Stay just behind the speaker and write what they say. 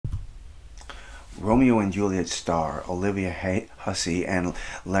Romeo and Juliet star Olivia Hussey and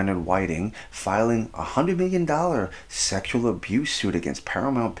Leonard Whiting filing a $100 million sexual abuse suit against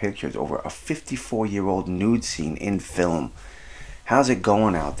Paramount Pictures over a 54-year-old nude scene in film. How's it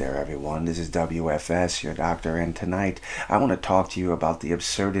going out there, everyone? This is W.F.S, your doctor, and tonight I want to talk to you about the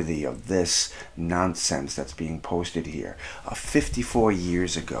absurdity of this nonsense that's being posted here. 54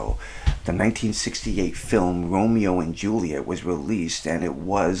 years ago, the 1968 film Romeo and Juliet was released, and it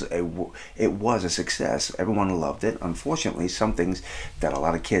was a success. Everyone loved it. Unfortunately, some things that a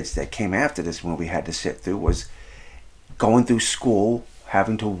lot of kids that came after this movie had to sit through was going through school,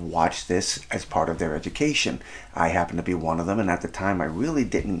 having to watch this as part of their education. I happen to be one of them, and at the time I really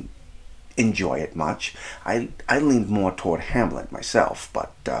didn't enjoy it much. I leaned more toward Hamlet myself,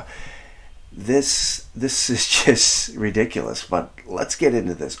 but this is just ridiculous. But let's get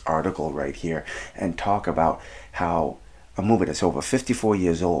into this article right here and talk about how a movie that's over 54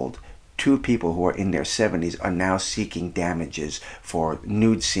 years old, two people who are in their 70s are now seeking damages for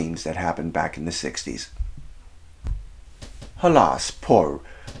nude scenes that happened back in the 60s. Alas, poor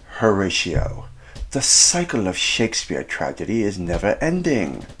Horatio. The cycle of Shakespeare tragedy is never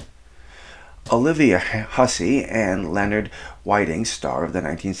ending. Olivia Hussey and Leonard Whiting, star of the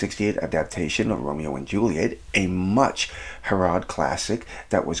 1968 adaptation of Romeo and Juliet, a much heralded classic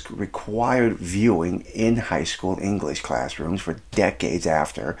that was required viewing in high school English classrooms for decades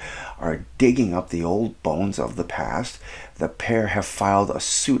after, are digging up the old bones of the past. The pair have filed a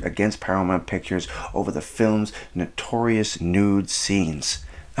suit against Paramount Pictures over the film's notorious nude scenes.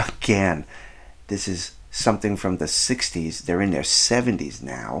 Again, this is something from the 60s. They're in their 70s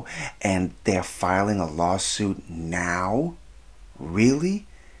now, and they're filing a lawsuit now? Really?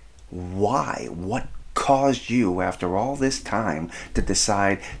 Why? What caused you, after all this time, to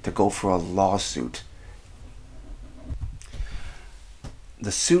decide to go for a lawsuit?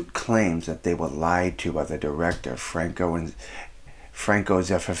 The suit claims that they were lied to by the director, Franco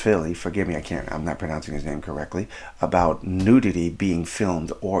Zeffirelli, forgive me, I'm not pronouncing his name correctly, about nudity being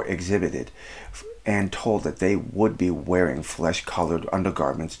filmed or exhibited, and told that they would be wearing flesh-colored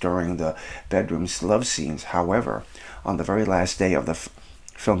undergarments during the bedroom's love scenes. However, on the very last day of the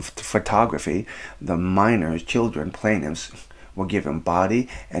film photography, the minors, children, plaintiffs, were given body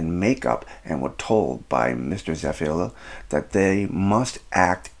and makeup and were told by Mr. Zeffirelli that they must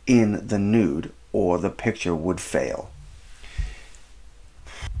act in the nude or the picture would fail.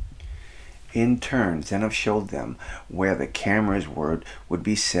 In turn, Zenov showed them where the cameras would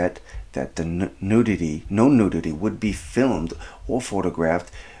be set, that the no nudity would be filmed or photographed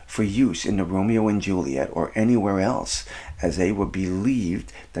for use in the Romeo and Juliet or anywhere else, as they were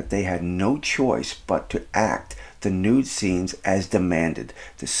believed that they had no choice but to act the nude scenes as demanded.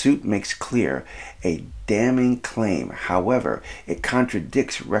 The suit makes clear a damning claim. However, it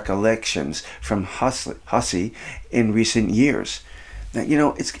contradicts recollections from Hussey in recent years. Now, you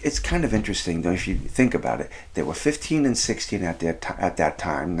know, it's kind of interesting, though, if you think about it. They were 15 and 16 at that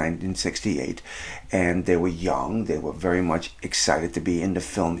time, 1968, and they were young. They were very much excited to be in the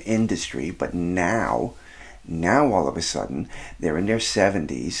film industry, but now all of a sudden, they're in their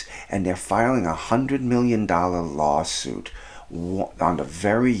 70s, and they're filing a $100 million lawsuit on the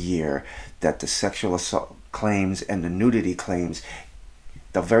very year that the sexual assault claims and the nudity claims,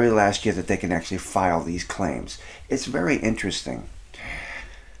 the very last year that they can actually file these claims. It's very interesting.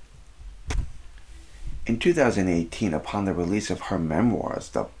 In 2018, upon the release of her memoirs,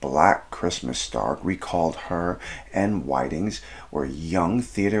 the Black Christmas star recalled her and Whiting's were young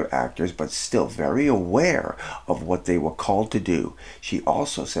theater actors, but still very aware of what they were called to do. She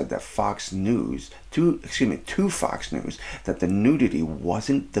also said that to Fox News, that the nudity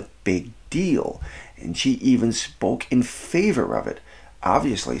wasn't the big deal, and she even spoke in favor of it.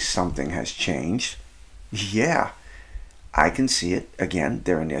 Obviously, something has changed. Yeah. I can see it. Again,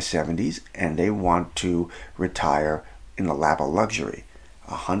 they're in their 70s and they want to retire in the lap of luxury.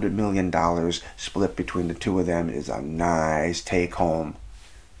 $100 million split between the two of them is a nice take home.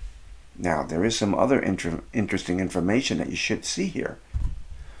 Now, there is some other interesting information that you should see here.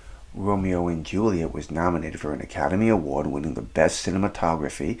 Romeo and Juliet was nominated for an Academy Award, winning the Best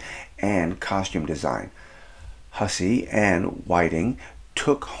Cinematography and Costume Design. Hussey and Whiting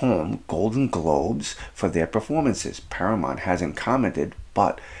took home Golden Globes for their performances. Paramount hasn't commented,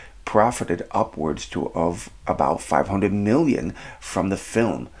 but profited upwards of about $500 million from the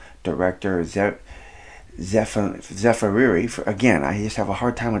film. Director Zeffirelli, again, I just have a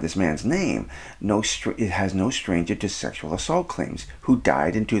hard time with this man's name, it has no stranger to sexual assault claims, who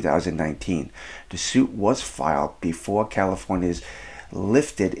died in 2019. The suit was filed before California's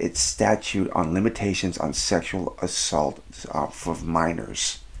lifted its statute on limitations on sexual assault for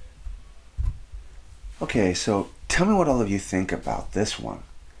minors. Okay, so tell me what all of you think about this one.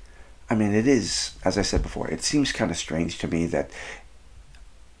 I mean, it is, as I said before, it seems kind of strange to me that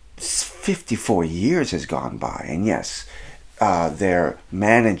 54 years has gone by, and yes, their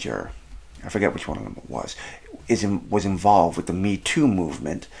manager, I forget which one of them it was, was involved with the Me Too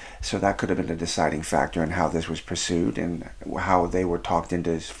movement, so that could have been a deciding factor in how this was pursued and how they were talked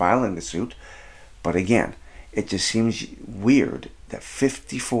into filing the suit. But again, it just seems weird that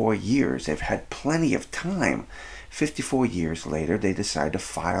 54 years, they've had plenty of time. 54 years later, they decide to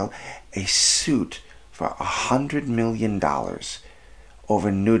file a suit for $100 million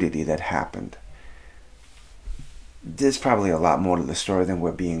over nudity that happened. There's probably a lot more to the story than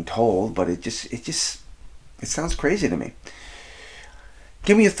we're being told, but it sounds crazy to me.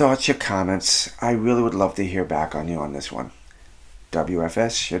 Give me your thoughts, your comments. I really would love to hear back on you on this one.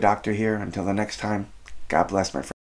 W.F.S, your doctor here. Until the next time, God bless, my friend.